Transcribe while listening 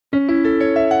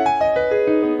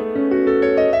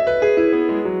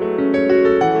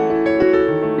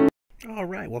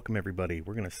welcome everybody.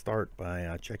 We're going to start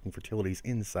by checking fertilities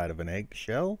inside of an egg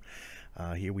shell.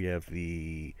 Here we have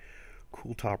the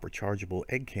Cool Top rechargeable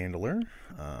egg candler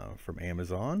from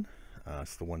Amazon.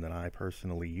 It's the one that I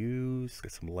personally use.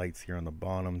 Got some lights here on the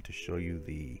bottom to show you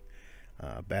the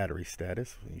battery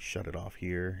status. When you shut it off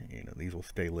here, these will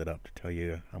stay lit up to tell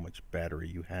you how much battery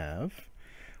you have,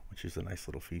 which is a nice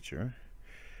little feature.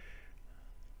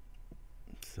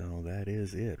 So that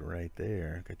is it right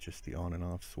there. Got just the on and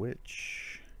off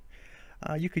switch.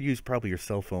 You could use probably your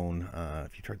cell phone.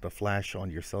 If you turn the flash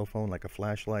on your cell phone like a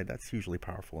flashlight, that's usually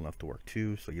powerful enough to work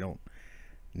too. So you don't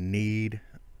need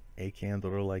a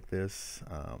candle like this.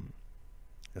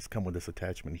 It's come with this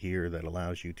attachment here that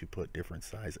allows you to put different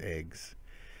size eggs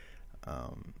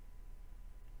on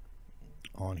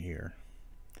here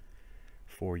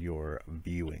for your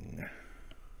viewing.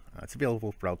 It's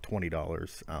available for about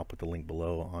 $20. I'll put the link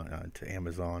below on to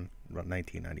Amazon, about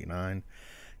 $19.99.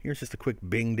 Here's just a quick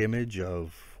binged image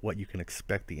of what you can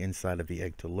expect the inside of the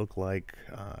egg to look like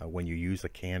when you use a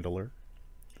candler.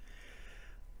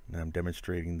 And I'm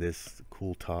demonstrating this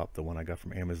Cool Top, the one I got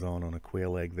from Amazon, on a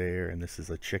quail egg there, and this is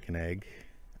a chicken egg.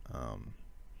 I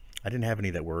didn't have any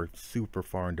that were super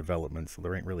far in development, so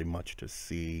there ain't really much to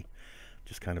see.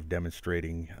 Just kind of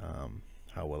demonstrating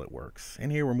how well it works.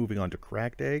 And here we're moving on to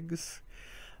cracked eggs.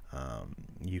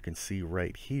 You can see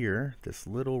right here this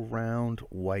little round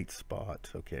white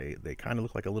spot. Okay, they kind of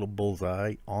look like a little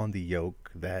bullseye on the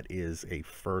yolk. That is a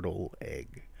fertile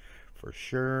egg for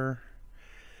sure.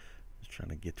 Just trying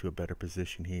to get to a better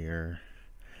position here.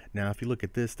 Now if you look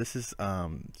at this, this is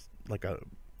like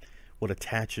what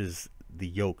attaches the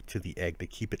yolk to the egg to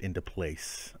keep it into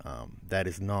place. That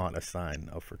is not a sign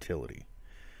of fertility.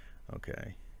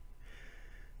 Okay.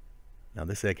 Now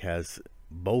this egg has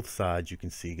both sides, you can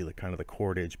see the kind of the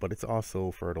cordage, but it's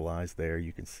also fertilized there.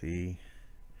 You can see,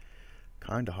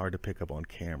 kind of hard to pick up on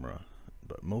camera,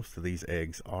 but most of these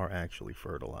eggs are actually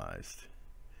fertilized.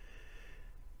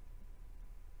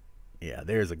 Yeah,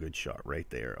 there's a good shot right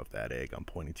there of that egg I'm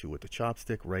pointing to with the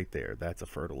chopstick right there. That's a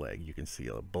fertile egg. You can see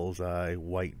a bullseye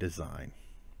white design.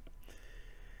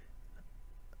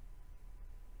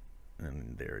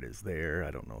 And there it is there.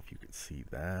 I don't know if you can see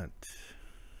that.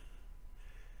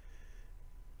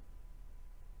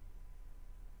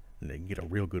 And they can get a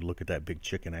real good look at that big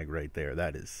chicken egg right there.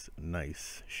 That is a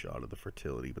nice shot of the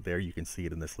fertility. But there you can see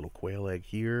it in this little quail egg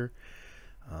here.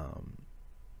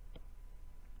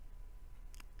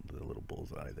 The little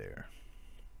bullseye there.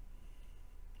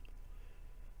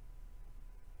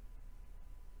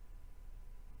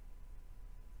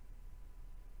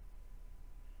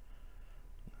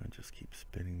 I just keep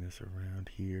spinning this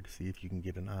around here to see if you can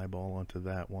get an eyeball onto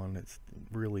that one. It's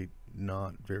really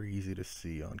not very easy to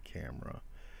see on camera.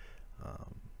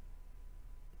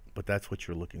 But that's what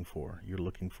you're looking for. You're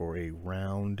looking for a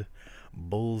round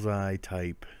bullseye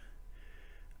type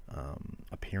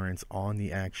appearance on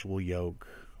the actual yolk.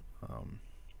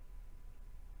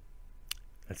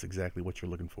 That's exactly what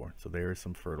you're looking for. So there are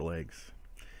some fertile eggs.